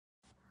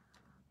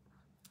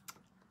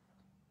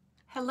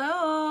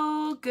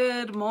Hello,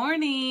 good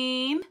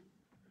morning.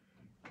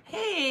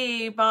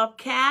 Hey,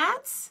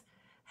 Bobcats.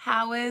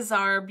 How is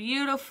our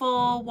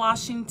beautiful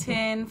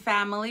Washington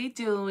family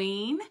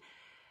doing?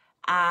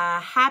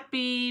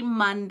 Happy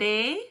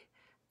Monday.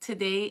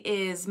 Today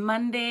is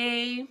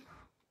Monday,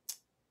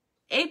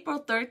 April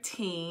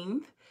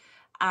 13th.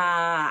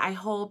 I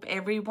hope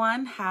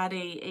everyone had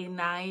a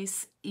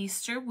nice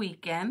Easter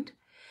weekend.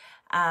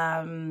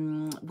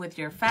 With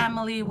your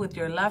family, with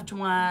your loved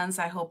ones.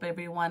 I hope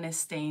everyone is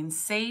staying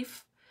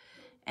safe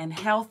and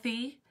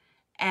healthy,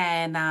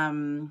 and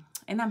I'm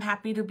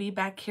happy to be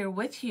back here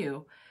with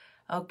you.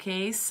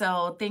 Okay,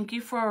 so thank you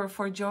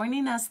for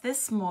joining us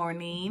this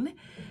morning.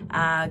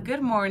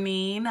 Good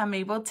morning. I'm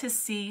able to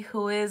see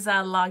who is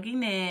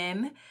logging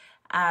in.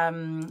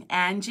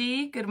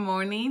 Angie, good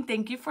morning.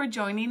 Thank you for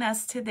joining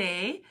us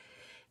today.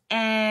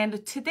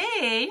 And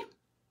today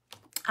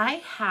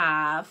I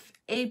have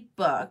a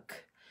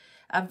book,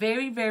 a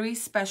very, very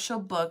special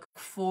book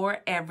for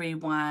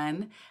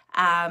everyone.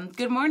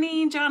 Good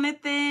morning,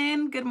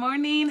 Jonathan. Good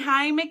morning.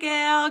 Hi,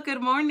 Miguel.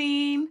 Good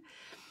morning.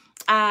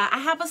 I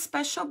have a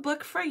special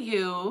book for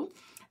you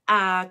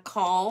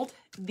called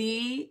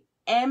The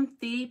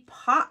Empty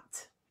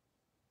Pot.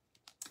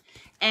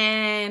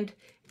 And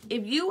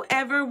if you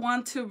ever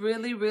want to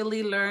really,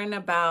 really learn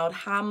about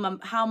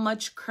how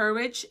much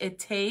courage it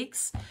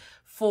takes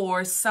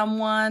for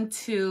someone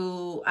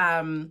to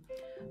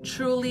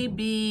truly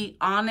be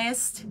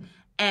honest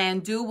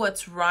and do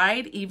what's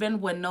right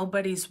even when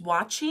nobody's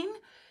watching,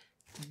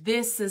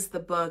 this is the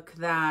book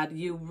that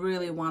you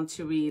really want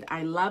to read.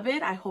 I love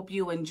it. I hope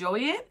you enjoy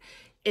it.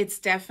 It's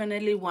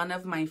definitely one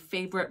of my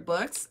favorite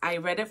books. I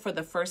read it for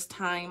the first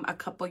time a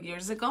couple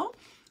years ago,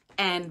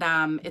 and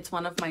it's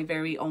one of my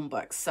very own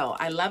books. So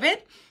I love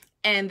it.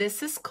 And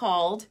this is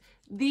called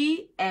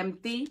The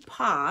Empty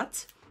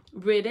Pot,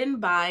 written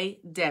by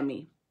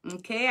Demi.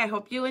 Okay, I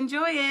hope you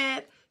enjoy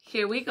it.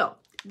 Here we go.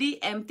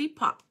 The Empty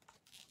Pot.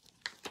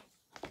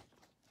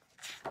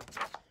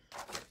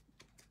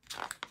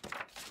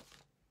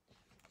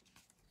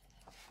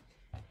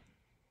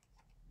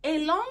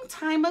 A long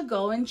time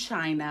ago in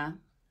China,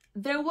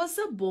 there was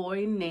a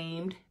boy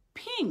named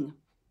Ping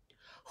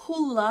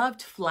who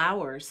loved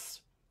flowers.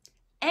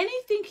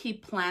 Anything he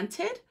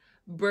planted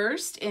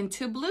burst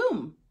into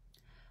bloom.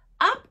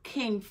 Up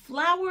came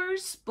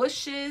flowers,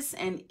 bushes,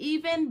 and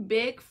even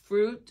big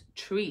fruit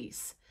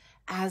trees,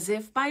 as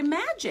if by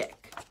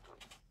magic.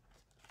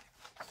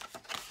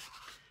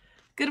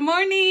 Good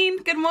morning.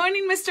 Good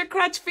morning, Mr.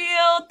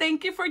 Crutchfield.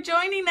 Thank you for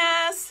joining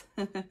us.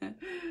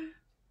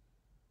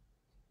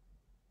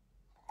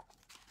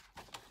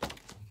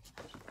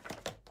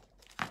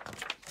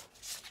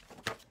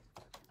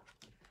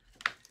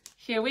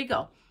 Here we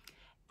go.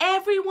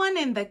 Everyone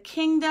in the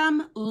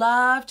kingdom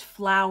loved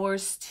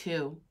flowers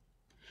too.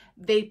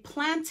 They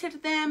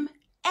planted them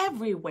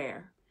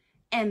everywhere,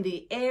 and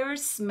the air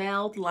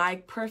smelled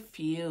like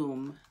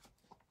perfume.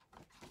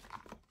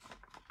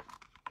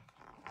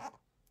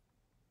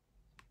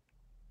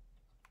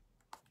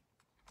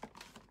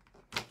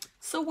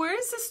 So where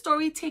is the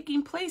story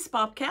taking place,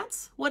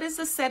 Bobcats? What is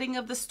the setting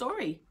of the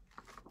story?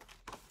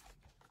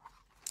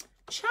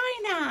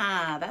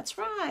 China, that's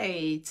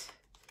right.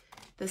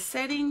 The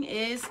setting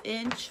is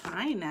in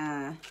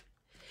China.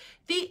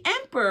 The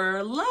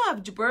emperor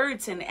loved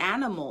birds and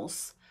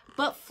animals,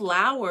 but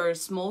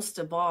flowers most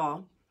of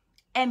all,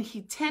 and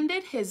he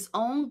tended his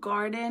own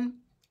garden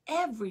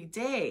every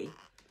day.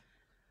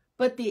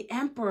 But the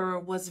emperor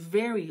was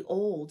very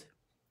old.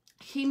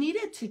 He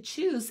needed to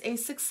choose a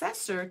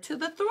successor to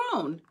the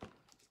throne.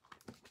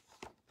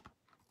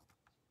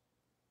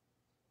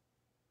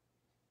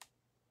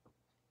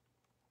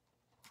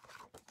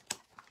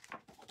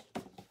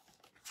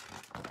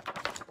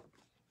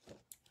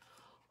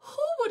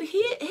 Would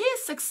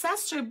his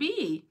successor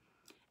be?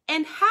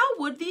 And how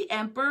would the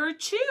emperor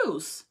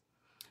choose?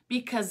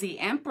 Because the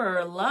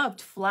emperor loved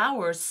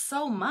flowers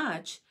so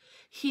much,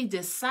 he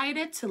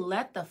decided to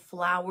let the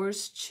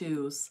flowers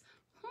choose.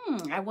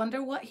 I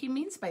wonder what he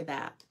means by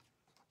that.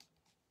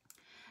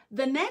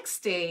 The next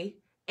day,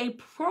 a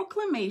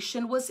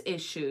proclamation was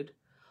issued.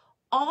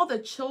 All the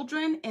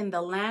children in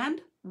the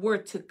land were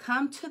to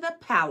come to the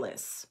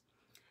palace.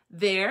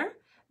 There,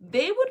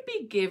 they would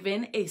be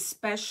given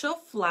special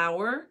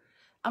flower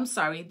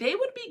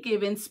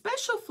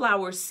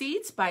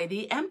seeds by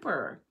the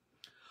emperor.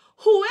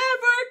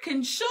 Whoever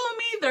can show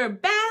me their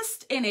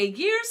best in a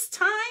year's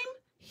time,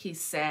 he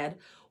said,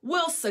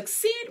 will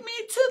succeed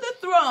me to the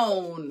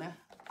throne.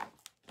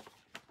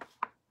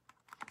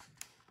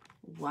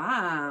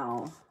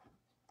 Wow.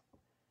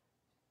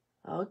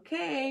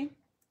 Okay.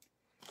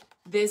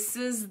 This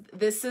is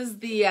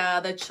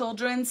the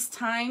children's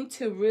time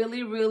to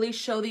really, really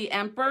show the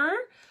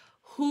emperor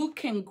who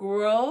can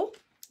grow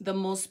the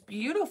most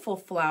beautiful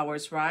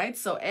flowers, right?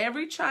 So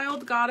every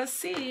child got a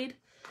seed,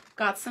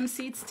 got some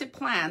seeds to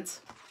plant.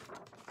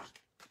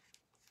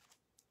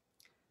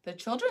 The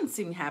children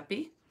seem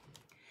happy.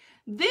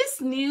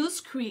 This news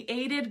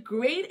created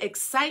great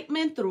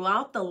excitement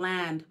throughout the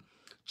land.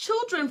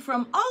 Children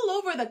from all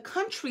over the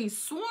country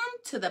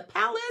swarmed to the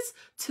palace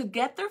to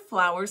get their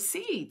flower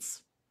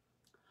seeds.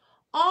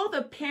 All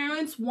the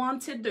parents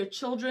wanted their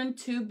children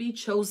to be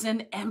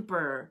chosen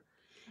emperor,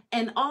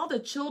 and all the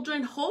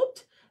children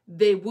hoped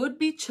they would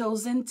be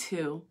chosen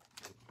too.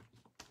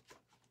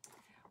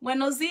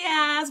 Buenos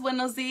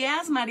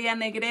días, Maria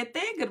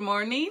Negrete, good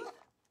morning.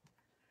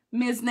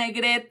 Ms.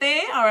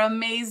 Negrete, our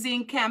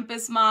amazing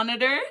campus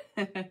monitor.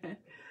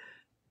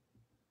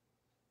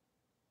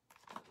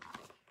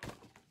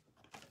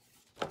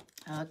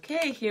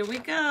 Okay, here we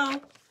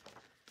go.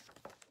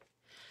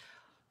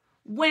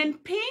 When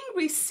Ping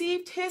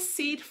received his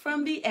seed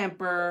from the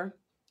emperor,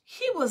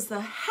 he was the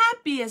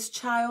happiest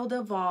child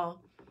of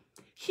all.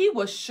 He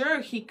was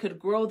sure he could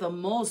grow the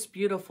most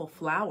beautiful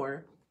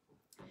flower.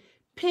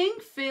 Ping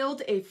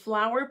filled a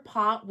flower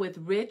pot with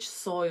rich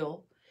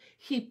soil.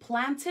 He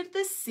planted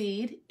the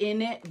seed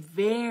in it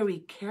very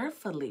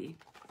carefully.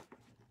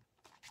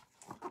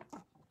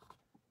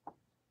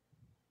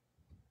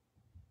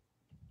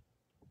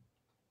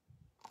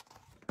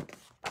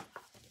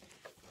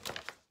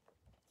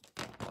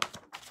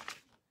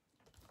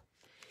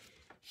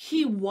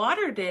 He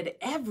watered it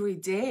every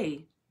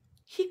day.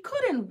 He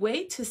couldn't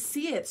wait to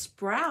see it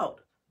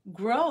sprout,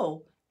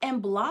 grow, and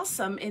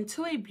blossom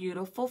into a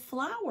beautiful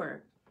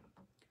flower.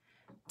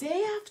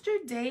 Day after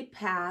day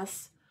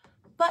passed,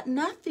 but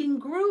nothing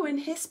grew in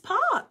his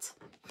pot.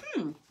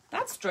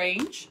 That's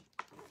strange.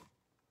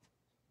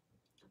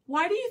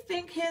 Why do you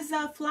think his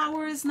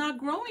flower is not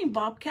growing,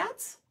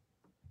 Bobcats?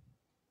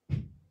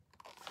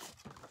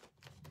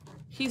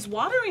 He's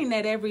watering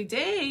it every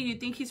day. You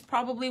think he's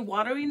probably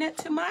watering it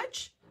too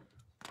much?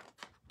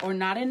 Or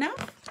not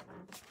enough?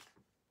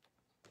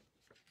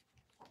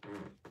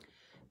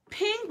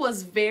 Ping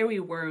was very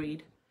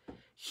worried.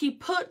 He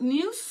put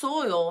new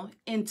soil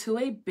into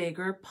a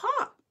bigger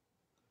pot.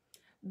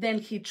 Then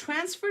he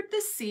transferred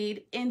the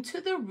seed into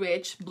the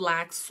rich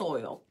black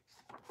soil.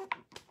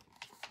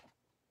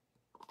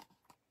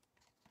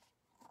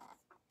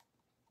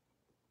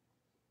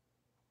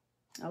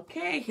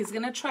 Okay, he's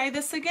gonna try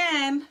this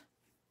again.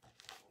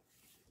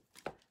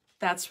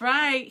 That's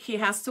right, he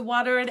has to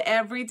water it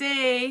every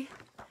day.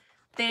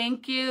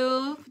 Thank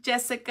you,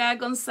 Jessica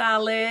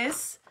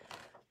Gonzalez.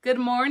 Good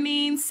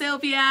morning,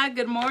 Sylvia.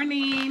 Good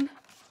morning.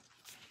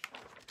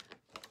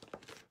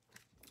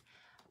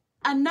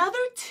 Another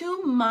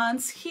 2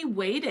 months he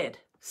waited.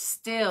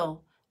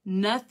 Still,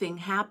 nothing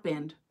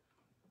happened.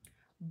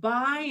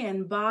 By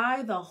and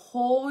by, the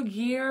whole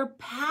year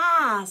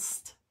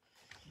passed.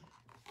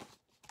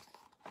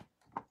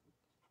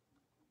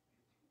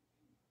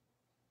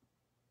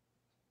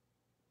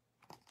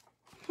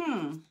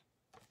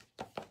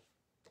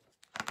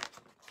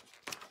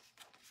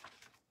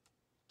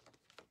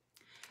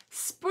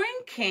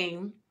 Spring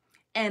came,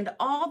 and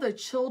all the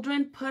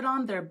children put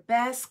on their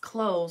best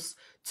clothes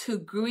to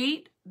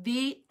greet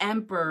the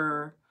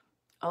emperor.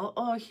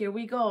 Oh, here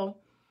we go.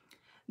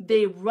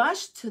 They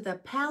rushed to the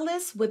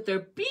palace with their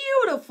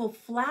beautiful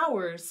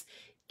flowers,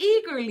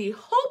 eagerly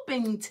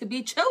hoping to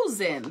be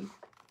chosen.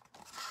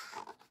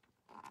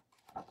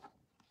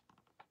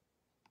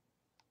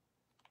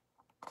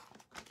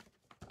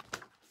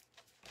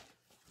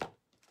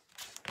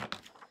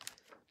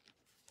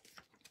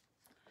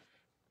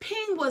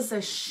 Ping was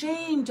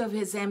ashamed of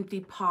his empty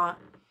pot.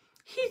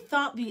 He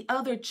thought the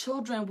other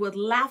children would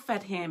laugh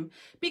at him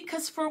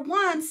because for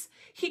once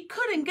he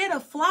couldn't get a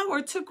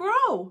flower to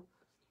grow.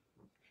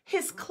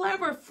 His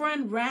clever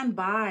friend ran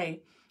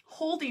by,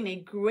 holding a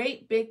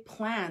great big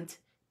plant.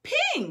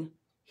 Ping,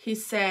 he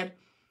said,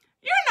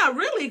 you're not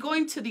really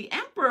going to the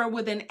emperor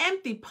with an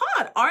empty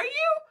pot, are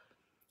you?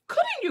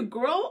 Couldn't you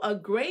grow a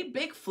great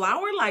big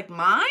flower like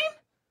mine?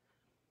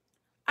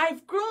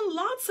 I've grown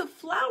lots of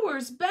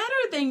flowers better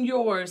than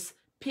yours,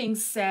 Ping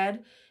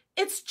said.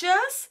 It's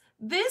just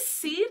this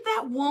seed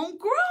that won't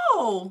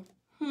grow.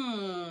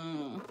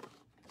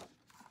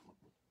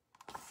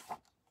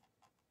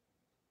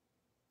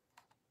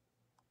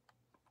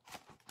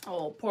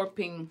 Oh, poor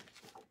Ping.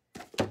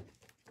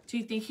 Do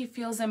you think he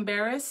feels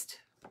embarrassed?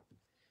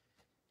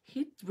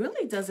 He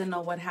really doesn't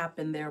know what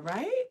happened there,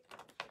 right?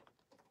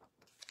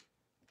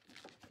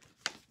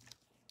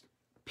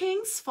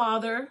 Ping's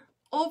father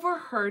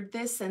overheard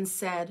this and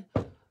said,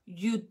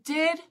 you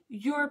did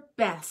your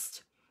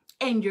best,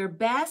 and your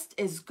best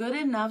is good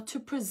enough to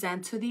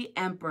present to the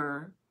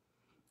emperor.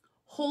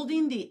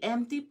 Holding the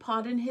empty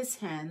pot in his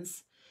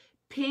hands,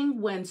 Ping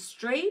went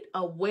straight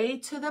away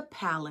to the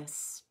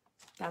palace.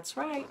 That's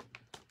right.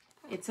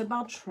 It's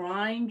about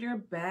trying your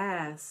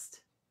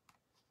best.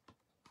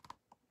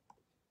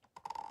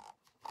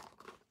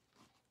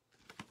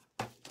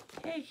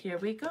 Okay, here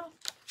we go.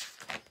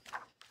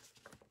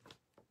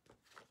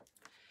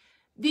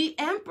 The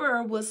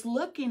emperor was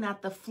looking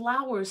at the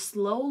flowers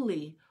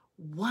slowly,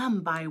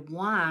 one by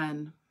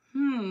one.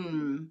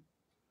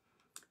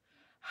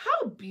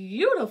 How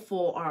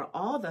beautiful are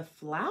all the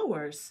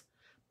flowers.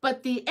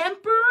 But the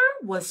emperor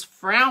was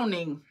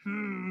frowning,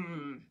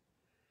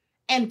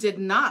 and did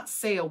not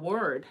say a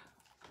word.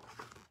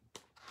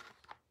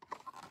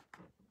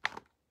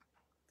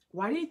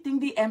 Why do you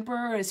think the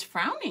emperor is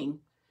frowning?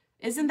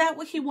 Isn't that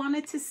what he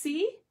wanted to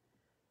see?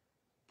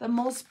 The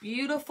most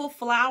beautiful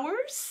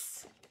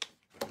flowers?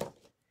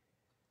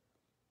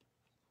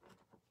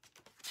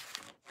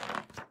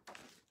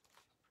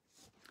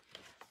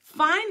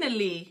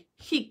 Finally,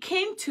 he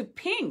came to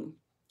Ping.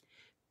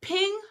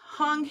 Ping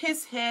hung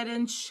his head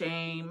in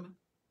shame,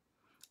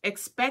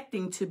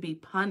 expecting to be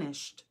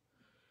punished.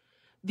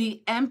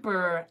 The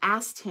emperor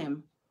asked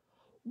him,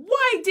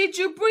 "Why did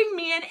you bring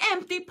me an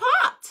empty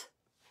pot?"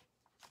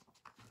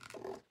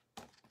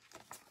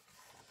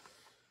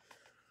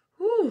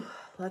 Whew,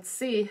 let's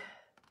see.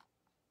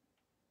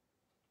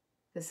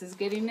 This is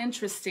getting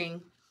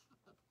interesting.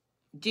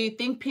 Do you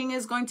think Ping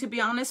is going to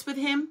be honest with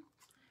him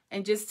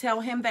and just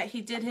tell him that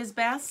he did his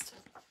best?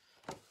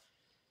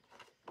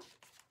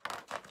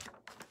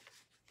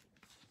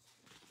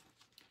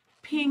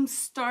 Ping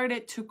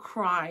started to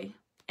cry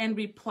and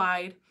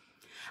replied,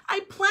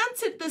 "I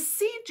planted the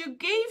seed you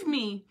gave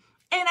me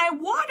and I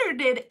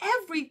watered it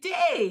every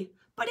day,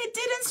 but it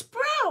didn't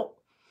sprout.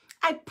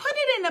 I put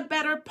it in a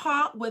better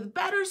pot with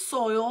better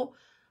soil,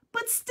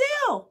 but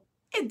still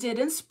it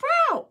didn't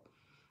sprout.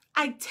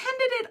 I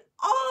tended it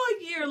all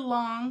year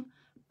long,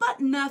 but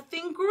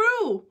nothing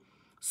grew.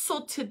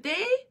 So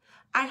today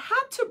I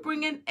had to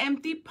bring an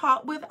empty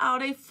pot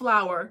without a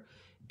flower.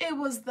 It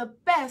was the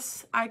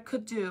best I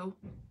could do."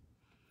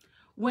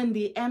 When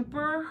the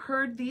emperor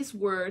heard these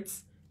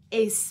words,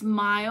 a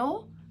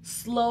smile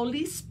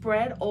slowly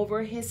spread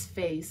over his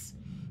face,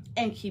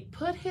 and he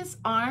put his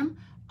arm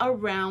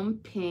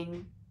around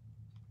Ping.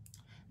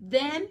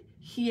 Then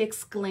he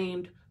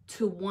exclaimed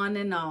to one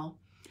and all,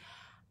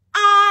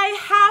 "I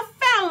have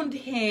found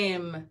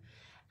him.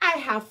 I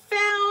have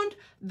found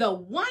the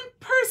one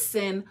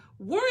person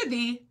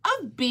worthy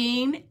of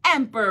being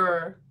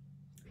emperor.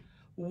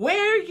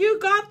 Where you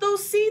got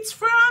those seeds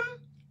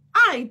from,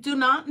 I do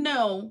not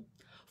know,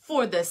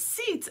 for the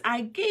seeds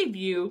I gave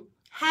you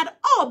had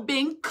all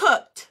been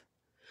cooked,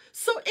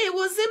 so it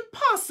was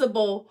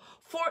impossible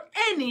for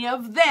any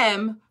of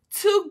them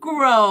to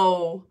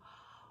grow."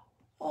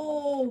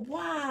 Oh,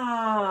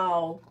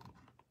 wow.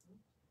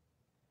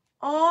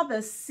 All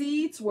the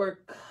seeds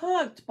were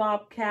cooked,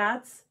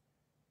 Bobcats.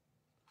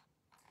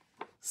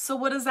 So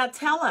what does that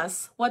tell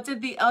us? What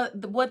did the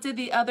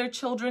other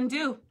children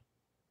do?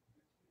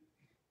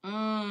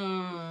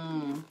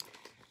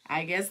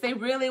 I guess they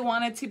really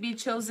wanted to be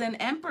chosen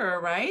emperor,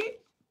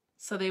 right?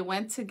 So they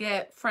went to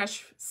get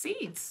fresh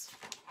seeds.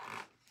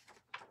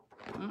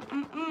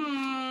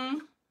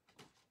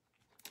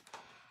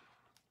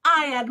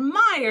 I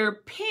admire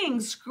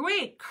Ping's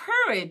great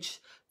courage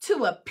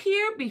to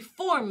appear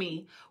before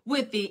me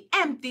with the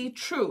empty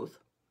truth.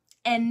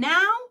 And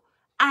now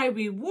I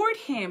reward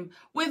him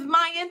with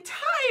my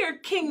entire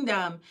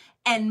kingdom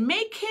and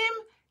make him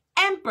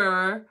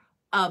emperor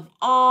of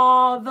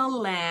all the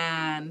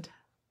land.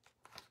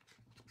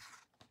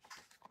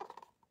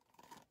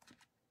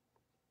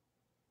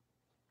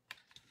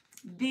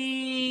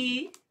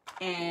 The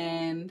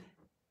end.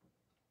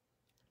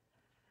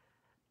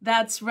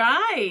 That's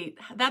right.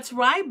 That's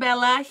right,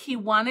 Bella. He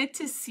wanted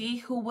to see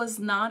who was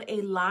not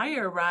a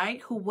liar,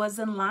 right? Who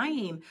wasn't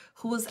lying,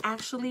 who was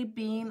actually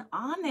being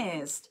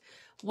honest.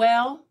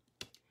 Well,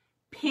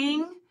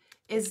 Ping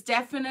is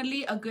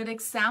definitely a good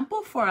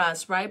example for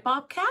us, right,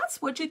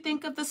 Bobcats? What'd you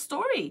think of the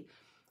story?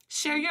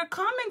 Share your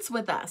comments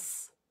with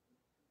us.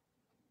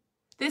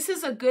 This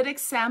is a good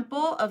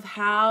example of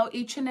how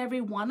each and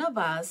every one of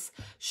us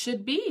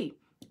should be,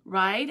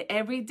 right?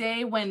 Every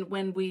day when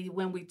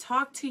we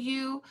talk to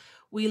you,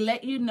 we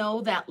let you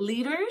know that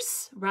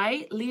leaders,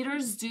 right?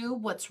 Leaders do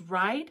what's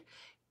right,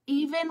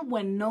 even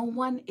when no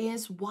one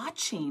is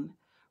watching,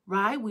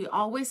 right? We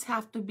always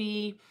have to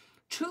be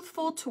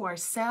truthful to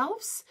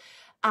ourselves,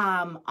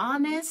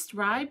 honest,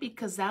 right?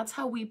 Because that's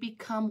how we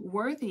become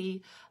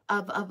worthy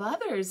of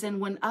others.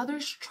 And when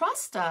others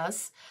trust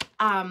us,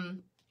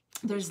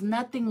 there's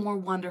nothing more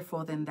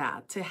wonderful than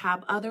that, to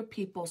have other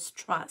people's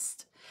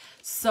trust.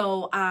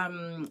 So,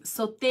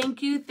 so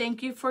thank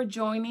you for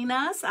joining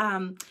us.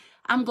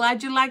 I'm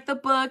glad you liked the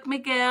book,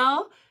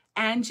 Miguel.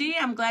 Angie,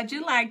 I'm glad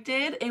you liked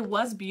it. It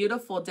was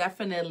beautiful,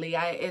 definitely.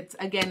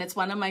 It's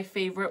one of my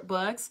favorite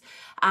books.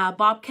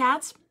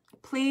 Bobcats,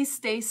 please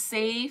stay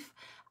safe.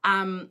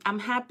 I'm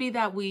happy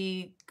that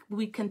we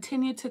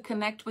continue to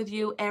connect with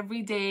you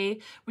every day.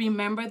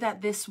 Remember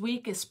that this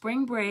week is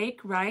spring break,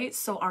 right?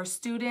 So our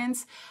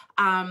students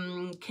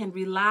can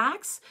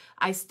relax.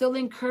 I still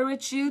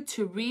encourage you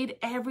to read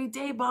every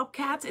day,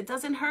 Bobcats. It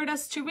doesn't hurt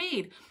us to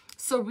read.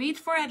 So read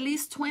for at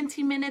least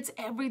 20 minutes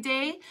every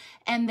day.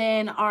 And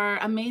then our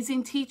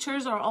amazing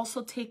teachers are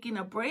also taking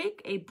a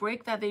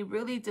break that they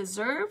really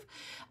deserve.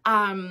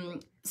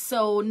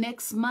 So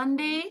next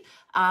Monday,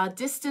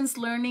 distance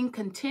learning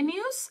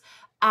continues.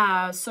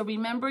 So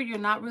remember, you're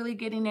not really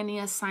getting any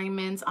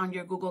assignments on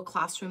your Google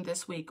Classroom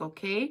this week,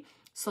 okay?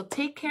 So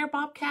take care,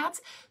 Bobcats.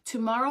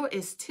 Tomorrow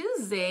is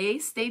Tuesday.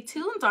 Stay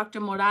tuned. Dr.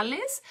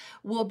 Morales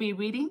will be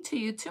reading to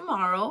you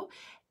tomorrow.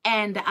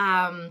 And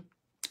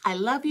I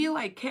love you.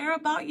 I care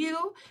about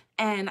you.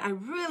 And I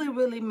really,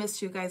 really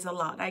miss you guys a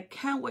lot. I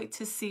can't wait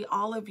to see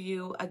all of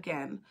you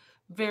again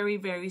very,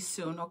 very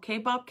soon. Okay,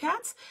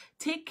 Bobcats?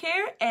 Take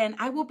care, and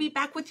I will be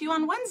back with you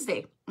on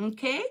Wednesday.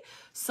 Okay?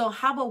 So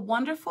have a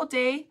wonderful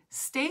day.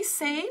 Stay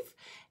safe,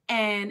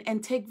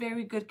 and take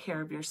very good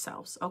care of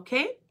yourselves.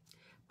 Okay?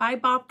 Bye,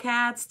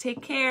 Bobcats.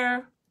 Take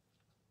care.